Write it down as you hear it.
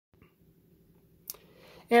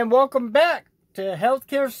And welcome back to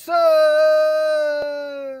Healthcare Sucks.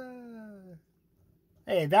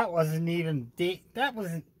 Hey, that wasn't even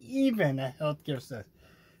a Healthcare Sucks.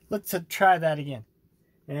 Let's try that again.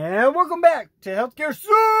 And welcome back to Healthcare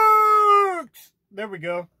Sucks. There we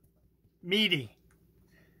go. Meaty.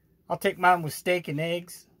 I'll take mine with steak and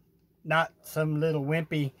eggs, not some little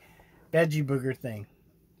wimpy veggie booger thing.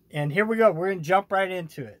 And here we go. We're going to jump right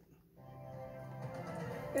into it.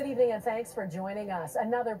 Good evening and thanks for joining us.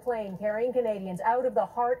 Another plane carrying Canadians out of the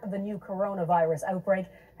heart of the new coronavirus outbreak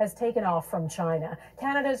has taken off from China.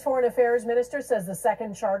 Canada's Foreign Affairs Minister says the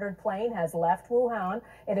second chartered plane has left Wuhan.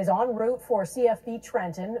 It is en route for CFB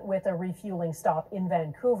Trenton with a refueling stop in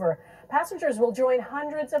Vancouver. Passengers will join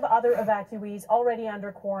hundreds of other evacuees already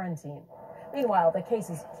under quarantine. Meanwhile, the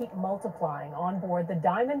cases keep multiplying on board the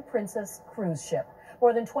Diamond Princess cruise ship.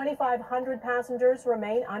 More than 2,500 passengers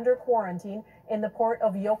remain under quarantine in the port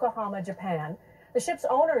of Yokohama, Japan. The ship's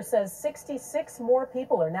owner says 66 more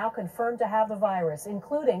people are now confirmed to have the virus,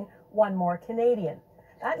 including one more Canadian.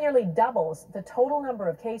 That nearly doubles the total number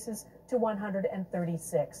of cases to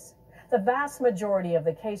 136. The vast majority of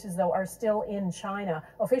the cases, though, are still in China.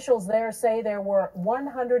 Officials there say there were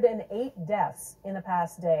 108 deaths in the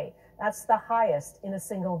past day. That's the highest in a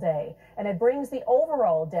single day. And it brings the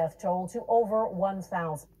overall death toll to over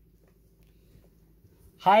 1,000.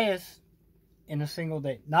 Highest in a single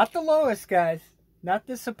day. Not the lowest, guys. Not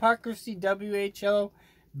this hypocrisy WHO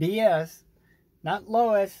BS. Not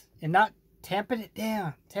lowest. And not tamping it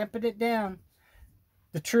down. Tamping it down.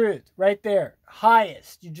 The truth. Right there.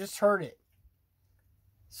 Highest. You just heard it.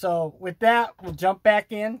 So with that, we'll jump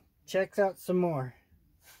back in. Check out some more.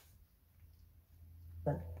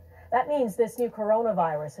 That means this new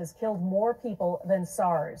coronavirus has killed more people than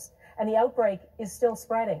SARS, and the outbreak is still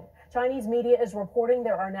spreading. Chinese media is reporting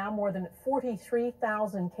there are now more than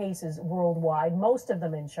 43,000 cases worldwide, most of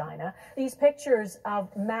them in China. These pictures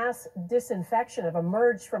of mass disinfection have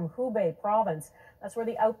emerged from Hubei province. That's where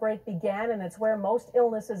the outbreak began, and it's where most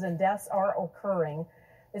illnesses and deaths are occurring.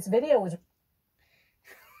 This video was...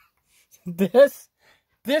 This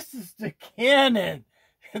is the cannon.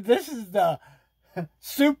 This is the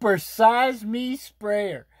super size me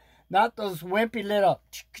sprayer, not those wimpy little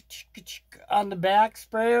on the back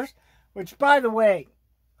sprayers, which, by the way,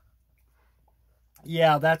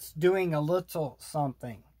 yeah, that's doing a little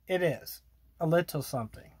something. It is a little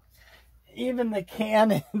something. Even the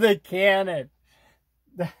cannon,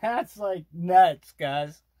 that's like nuts,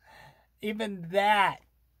 guys. Even that,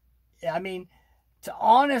 I mean,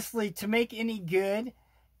 to make any good,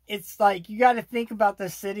 it's like you got to think about the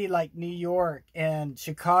city like New York and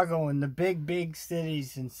Chicago and the big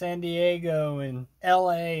cities and San Diego and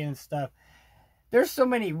LA and stuff. There's so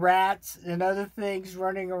many rats and other things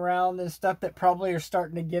running around and stuff that probably are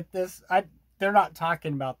starting to get this. They're not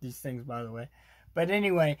talking about these things, by the way. But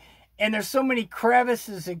anyway, and there's so many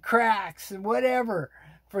crevices and cracks and whatever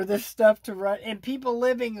for this stuff to run. And people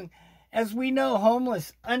living, as we know,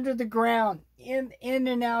 homeless, under the ground, in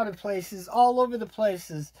and out of places, all over the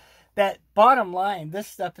places, that bottom line, this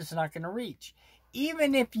stuff is not going to reach.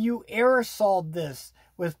 Even if you aerosol this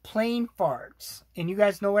with plain farts, and you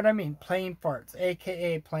guys know what I mean, plain farts,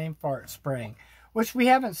 aka plain fart spraying, which we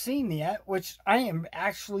haven't seen yet, which I am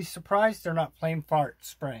actually surprised they're not plain fart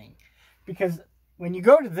spraying. Because when you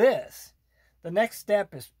go to this, the next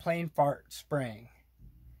step is plain fart spraying.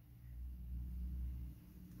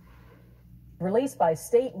 Released by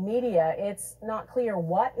state media, it's not clear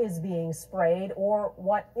what is being sprayed or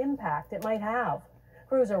what impact it might have.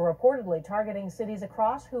 Crews are reportedly targeting cities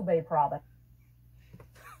across Hubei province.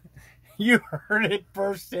 You heard it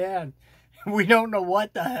firsthand. We don't know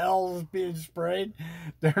what the hell is being sprayed.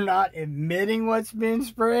 They're not admitting what's being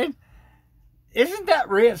sprayed. Isn't that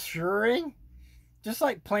reassuring? Just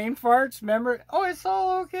like plain farts, remember? Oh, it's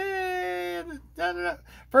all okay.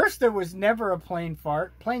 First, there was never a plain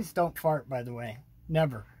fart. Planes don't fart, by the way.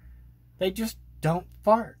 Never. They just don't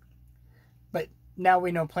fart. But now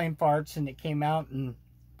we know plain farts, and it came out, and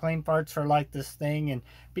plain farts are like this thing. And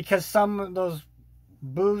because some of those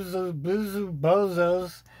bozos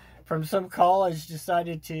from some college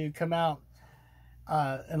decided to come out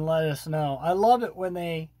and let us know. I love it when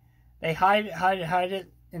they hide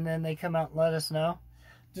it. And then they come out and let us know.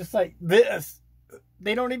 Just like this.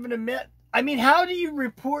 They don't even admit. I mean, how do you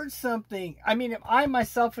report something? I mean, if I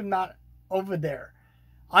myself am not over there,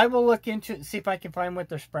 I will look into it and see if I can find what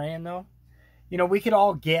they're spraying, though. You know, we could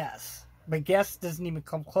all guess. But guess doesn't even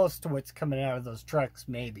come close to what's coming out of those trucks,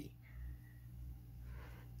 maybe.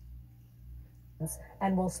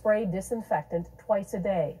 And will spray disinfectant twice a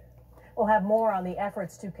day. We'll have more on the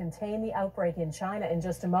efforts to contain the outbreak in China in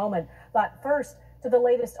just a moment. But first, To the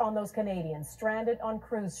latest on those Canadians stranded on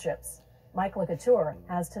cruise ships. Mike Couture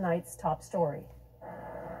has tonight's top story.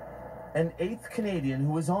 An 8th Canadian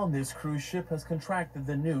who was on this cruise ship has contracted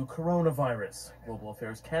the new coronavirus. Global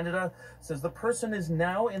Affairs Canada says the person is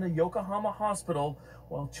now in a Yokohama hospital,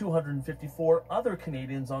 while 254 other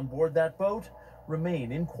Canadians on board that boat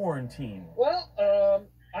remain in quarantine. Well,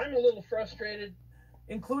 I'm a little frustrated.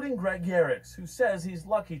 Including Greg Yerricks, who says he's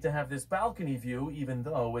lucky to have this balcony view, even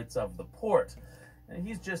though it's of the port. And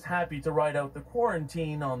he's just happy to ride out the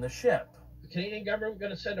quarantine on the ship. The Canadian government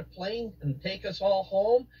going to send a plane and take us all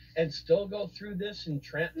home and still go through this in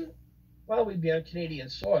Trenton? Well, we'd be on Canadian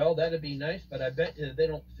soil. That'd be nice, but I bet they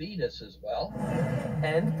don't feed us as well.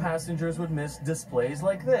 And passengers would miss displays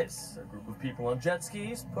like this. A group of people on jet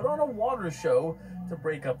skis put on a water show to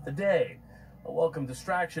break up the day. A welcome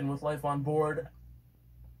distraction with life on board.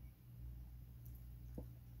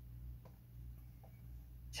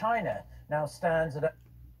 China now stands at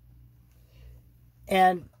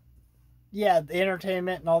And yeah, the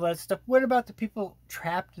entertainment and all that stuff. What about the people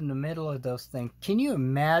trapped in the middle of those things? Can you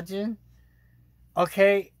imagine?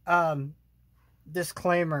 Okay,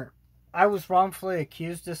 disclaimer. I was wrongfully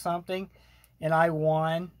accused of something, and I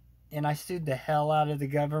won, and I sued the hell out of the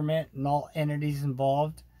government and all entities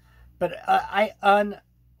involved. But I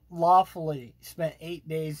unlawfully spent 8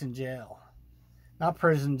 days in jail. Not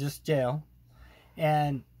prison, just jail.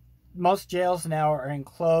 And most jails now are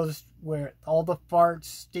enclosed where all the farts,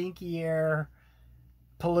 stinky air,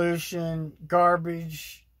 pollution,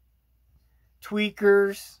 garbage,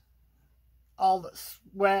 tweakers, all the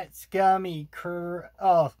sweat, scummy,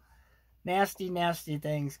 nasty, nasty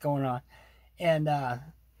things going on. And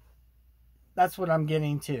that's what I'm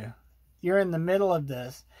getting to. You're in the middle of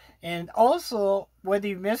this. And also, whether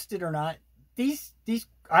you missed it or not, these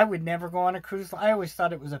I would never go on a cruise. I always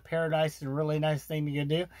thought it was a paradise and a really nice thing to go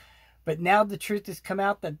do. But now the truth has come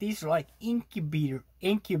out that these are like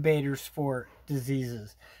incubators for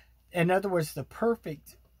diseases. In other words, the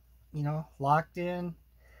perfect, locked in,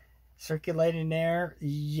 circulating air.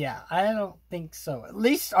 Yeah, I don't think so. At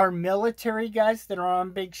least our military guys that are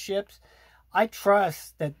on big ships, I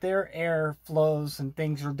trust that their air flows and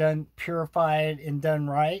things are done, purified and done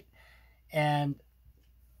right. And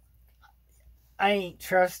I ain't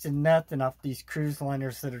trusting nothing off these cruise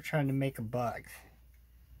liners that are trying to make a buck.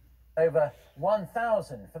 over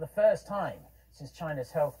 1,000 for the first time since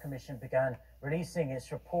China's Health Commission began releasing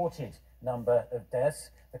its reported number of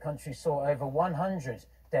deaths. The country saw over 100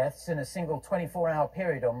 deaths in a single 24-hour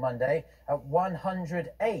period on Monday at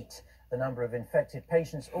 108. The number of infected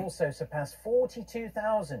patients also surpassed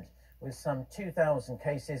 42,000, with some 2,000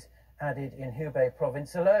 cases added in Hubei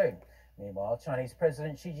province alone. Meanwhile, Chinese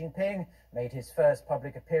President Xi Jinping made his first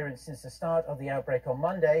public appearance since the start of the outbreak on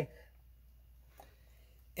Monday.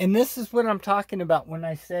 And this is what I'm talking about when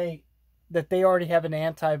I say that they already have an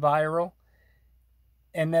antiviral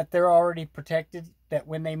and that they're already protected, that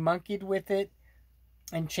when they monkeyed with it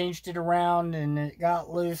and changed it around and it got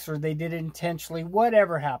loose, or they did it intentionally,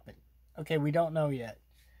 whatever happened. Okay, we don't know yet.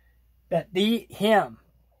 That him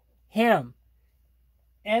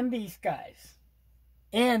and these guys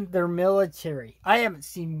and their military. I haven't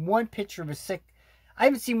seen one picture of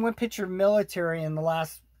military in the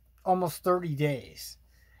last almost 30 days.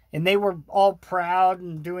 And they were all proud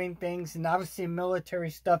and doing things, and I was seeing military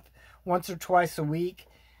stuff once or twice a week.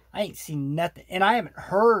 I ain't seen nothing. And I haven't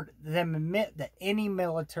heard them admit that any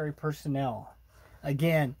military personnel,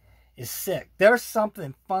 again, is sick. There's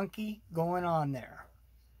something funky going on there.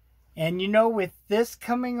 And with this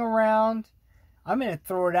coming around, I'm going to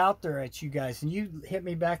throw it out there at you guys, and you hit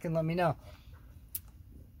me back and let me know.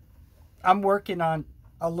 I'm working on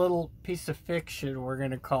a little piece of fiction, we're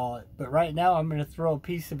going to call it. But right now, I'm going to throw a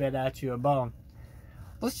piece of it at you, a bone.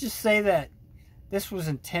 Let's just say that this was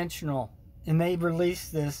intentional, and they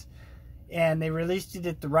released this, and they released it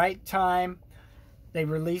at the right time. They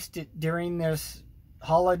released it during this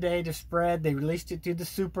holiday to spread. They released it through the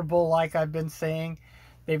Super Bowl, like I've been saying.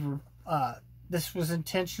 This was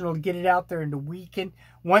intentional to get it out there and to weaken.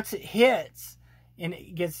 Once it hits, and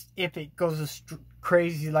if it goes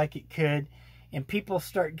crazy like it could, and people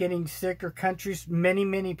start getting sick, or countries,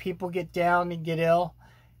 many people get down and get ill,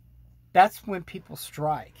 that's when people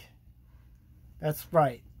strike. That's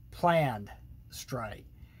right, planned strike.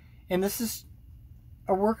 And this is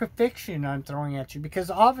a work of fiction I'm throwing at you, because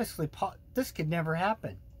obviously this could never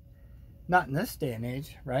happen. Not in this day and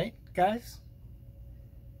age, right, guys?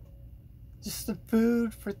 Just the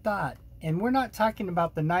food for thought. And we're not talking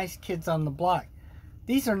about the nice kids on the block.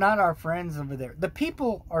 These are not our friends over there. The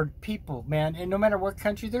people are people, man. And no matter what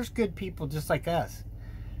country, there's good people just like us.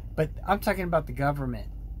 But I'm talking about the government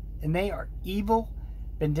and they are evil,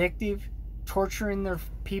 vindictive, torturing their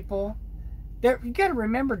people. You got to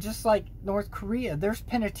remember, just like North Korea, there's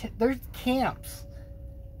camps,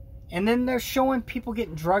 and then they're showing people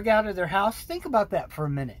getting drug out of their house. Think about that for a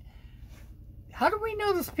minute. How do we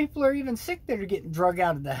know those people are even sick that are getting drug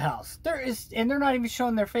out of the house? And they're not even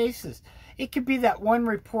showing their faces. It could be that one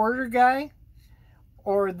reporter guy,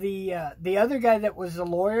 or the other guy that was a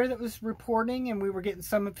lawyer that was reporting, and we were getting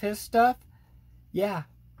some of his stuff. Yeah,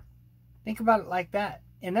 think about it like that.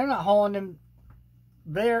 And they're not hauling him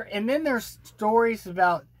there. And then there's stories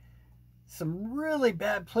about some really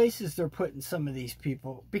bad places they're putting some of these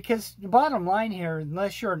people. Because the bottom line here,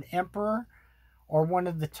 unless you're an emperor or one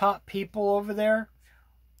of the top people over there,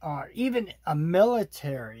 or even a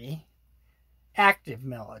military, active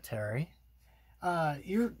military,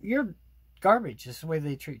 you're garbage. Is the way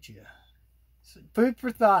they treat you. So, food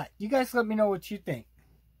for thought. You guys let me know what you think.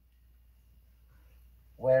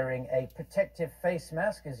 Wearing a protective face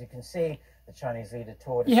mask, as you can see, the Chinese leader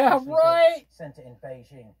toured a center in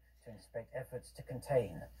Beijing to inspect efforts to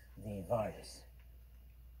contain the virus.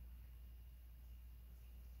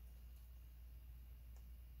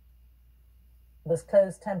 Was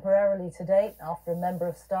closed temporarily today after a member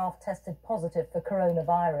of staff tested positive for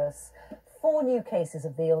coronavirus. 4 new cases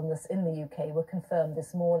of the illness in the UK were confirmed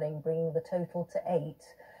this morning, bringing the total to 8.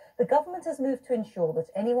 The government has moved to ensure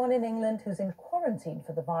that anyone in England who's in quarantine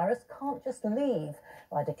for the virus can't just leave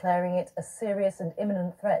by declaring it a serious and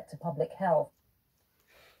imminent threat to public health.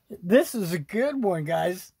 This is a good one,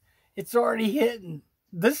 guys. It's already hitting.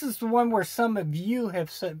 This is the one where some of you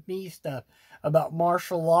have sent me stuff about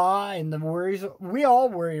martial law and the worries. We all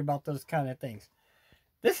worry about those kind of things.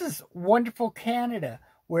 This is wonderful Canada,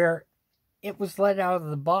 where it was let out of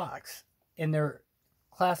the box in their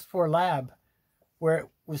class 4 lab, where it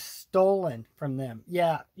was stolen from them.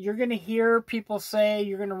 Yeah, you're going to hear people say,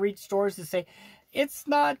 you're going to read stories that say, it's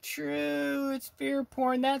not true, it's fear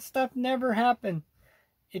porn, that stuff never happened.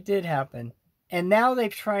 It did happen. And now they're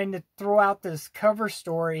trying to throw out this cover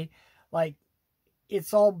story like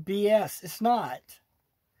it's all BS. It's not.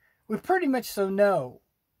 We pretty much so know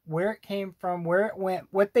where it came from, where it went,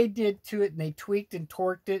 what they did to it, and they tweaked and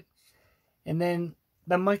torqued it. And then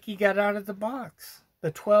the monkey got out of the box.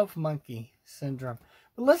 The 12 monkey syndrome.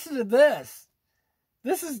 But listen to this.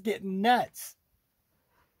 This is getting nuts.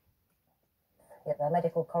 Get their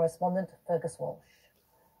medical correspondent, Fergus Walsh.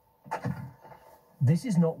 This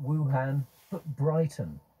is not Wuhan, but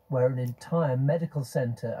Brighton, where an entire medical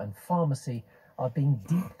centre and pharmacy are being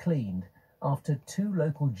deep cleaned after 2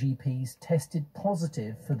 local GPs tested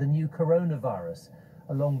positive for the new coronavirus,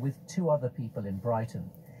 along with 2 other people in Brighton.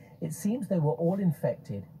 It seems they were all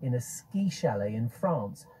infected in a ski chalet in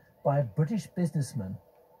France by a British businessman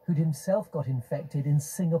who'd himself got infected in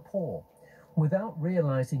Singapore. Without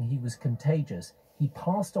realising he was contagious, he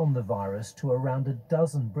passed on the virus to around a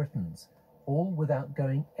dozen Britons, all without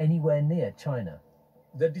going anywhere near China.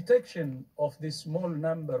 The detection of this small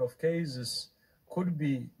number of cases could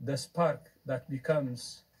be the spark that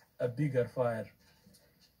becomes a bigger fire.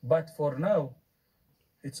 But for now,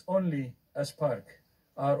 it's only a spark.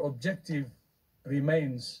 Our objective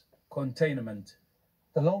remains containment.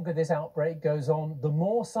 The longer this outbreak goes on, the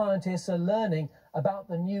more scientists are learning about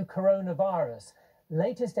the new coronavirus.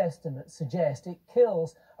 Latest estimates suggest it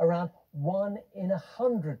kills around 1 in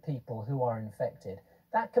 100 people who are infected.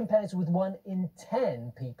 That compares with 1 in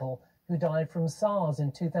 10 people who died from SARS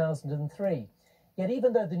in 2003. Yet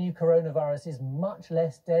even though the new coronavirus is much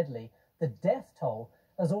less deadly, the death toll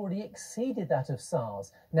has already exceeded that of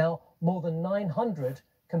SARS, now more than 900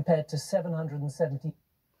 compared to 770.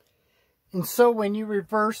 And so when you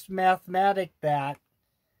reverse mathematic that,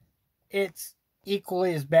 it's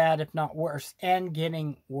equally as bad, if not worse, and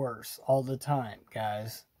getting worse all the time,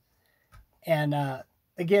 guys. And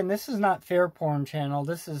again, this is not Fair Porn Channel.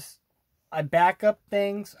 This is, I back up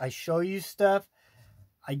things, I show you stuff,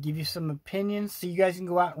 I give you some opinions so you guys can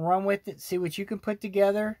go out and run with it, see what you can put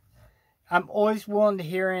together. I'm always willing to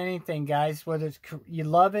hear anything, guys, whether it's you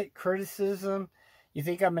love it, criticism, you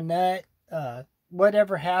think I'm a nut,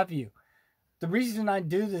 whatever have you. The reason I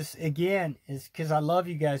do this, again, is because I love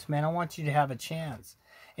you guys, man. I want you to have a chance.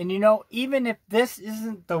 And, you know, even if this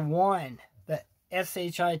isn't the one, the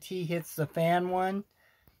SHIT hits the fan one,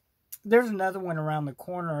 there's another one around the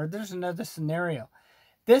corner, or there's another scenario.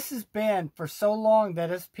 This has been for so long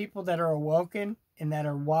that us people that are awoken and that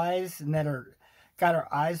are wise and that are got our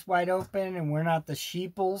eyes wide open and we're not the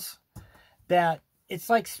sheeples, that it's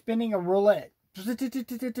like spinning a roulette. Or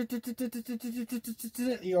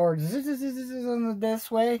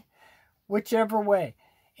this way, whichever way.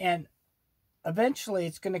 And eventually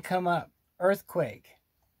it's going to come up. Earthquake.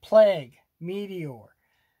 plague, meteor.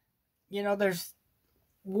 You know, there's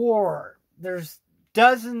war. There's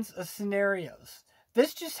dozens of scenarios.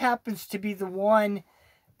 This just happens to be the one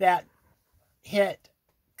that hit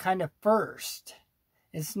kind of first.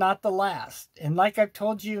 It's not the last. And like I've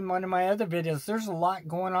told you in one of my other videos, there's a lot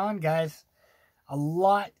going on, guys. A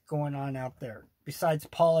lot going on out there besides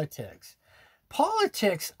politics.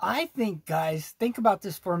 Politics, I think, guys, think about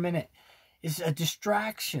this for a minute, is a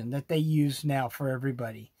distraction that they use now for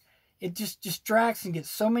everybody. It just distracts and gets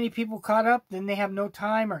so many people caught up, then they have no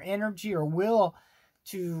time or energy or will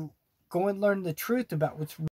to go and learn the truth about what's